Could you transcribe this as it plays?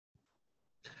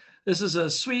This is a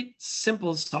sweet,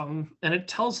 simple song, and it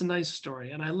tells a nice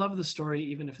story. And I love the story,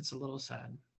 even if it's a little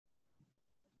sad.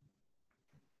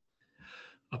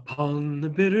 Upon the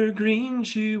bitter green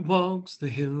she walks the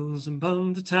hills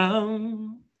above the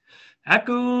town,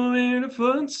 echoing her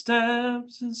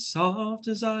footsteps as soft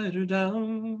as eider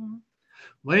down,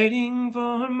 waiting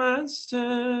for her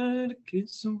master to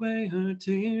kiss away her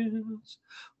tears,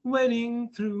 waiting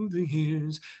through the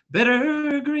years.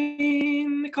 Bitter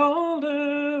green, they called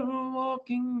her,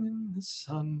 walking in the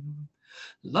sun,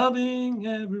 loving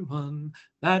everyone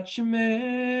that she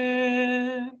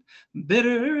met.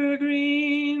 Bitter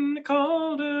green, they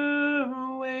called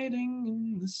her, waiting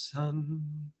in the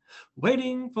sun,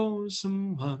 waiting for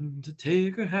someone to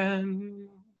take her hand.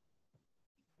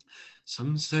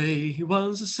 Some say he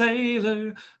was a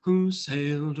sailor who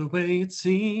sailed away at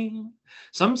sea.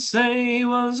 Some say he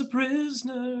was a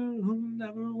prisoner who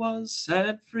never was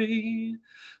set free.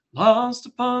 Lost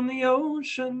upon the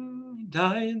ocean, he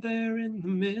died there in the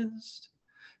mist,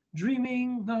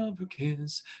 dreaming of her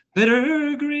kiss.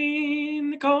 Bitter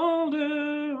green, they called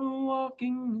her,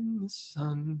 walking in the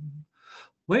sun,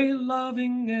 way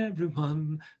loving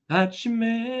everyone that she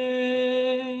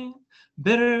met.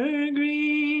 Bitter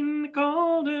green, they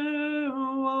called her,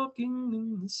 walking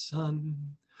in the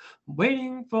sun,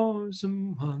 waiting for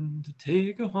someone to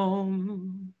take her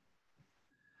home.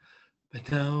 But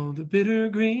now the bitter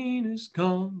green is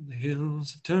gone, the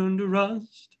hills have turned to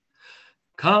rust.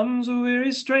 Comes a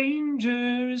weary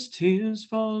stranger, his tears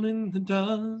fall in the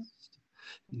dust,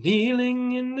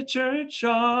 kneeling in the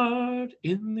churchyard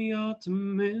in the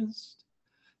autumn mist,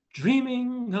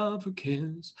 dreaming of her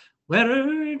kiss. Where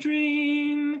her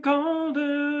dream called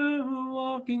her,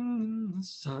 walking in the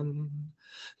sun,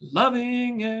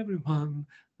 loving everyone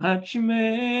that she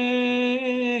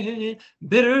met.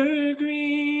 Bitter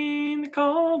green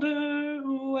called her,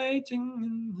 waiting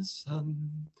in the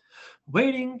sun,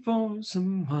 waiting for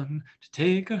someone to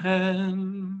take her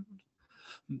hand.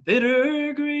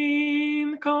 Bitter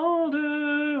green called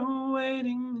her,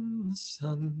 waiting in the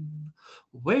sun,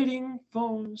 waiting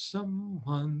for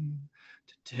someone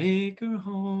to take her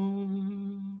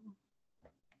home.